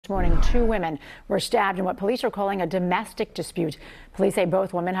morning, 2 women were stabbed in what police are calling a domestic dispute. Police say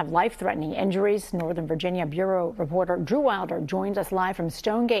both women have life-threatening injuries. Northern Virginia Bureau reporter Drew Wilder joins us live from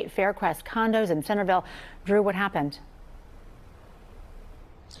Stonegate Faircrest condos in Centreville. Drew, what happened?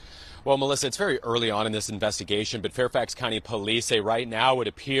 Well, Melissa, it's very early on in this investigation, but Fairfax County Police say right now it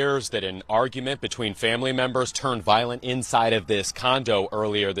appears that an argument between family members turned violent inside of this condo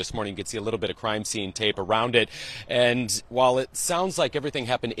earlier this morning. You can see a little bit of crime scene tape around it. And while it sounds like everything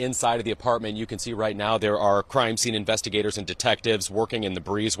happened inside of the apartment, you can see right now there are crime scene investigators and detectives working in the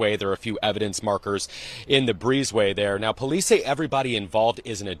breezeway. There are a few evidence markers in the breezeway there. Now, police say everybody involved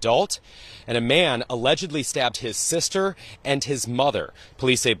is an adult, and a man allegedly stabbed his sister and his mother.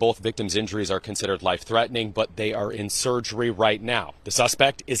 Police say both victims' injuries are considered life-threatening, but they are in surgery right now. The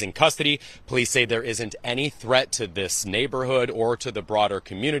suspect is in custody. Police say there isn't any threat to this neighborhood or to the broader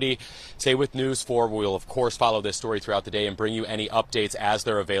community. Stay with News 4. We'll, of course, follow this story throughout the day and bring you any updates as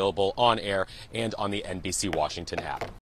they're available on air and on the NBC Washington app.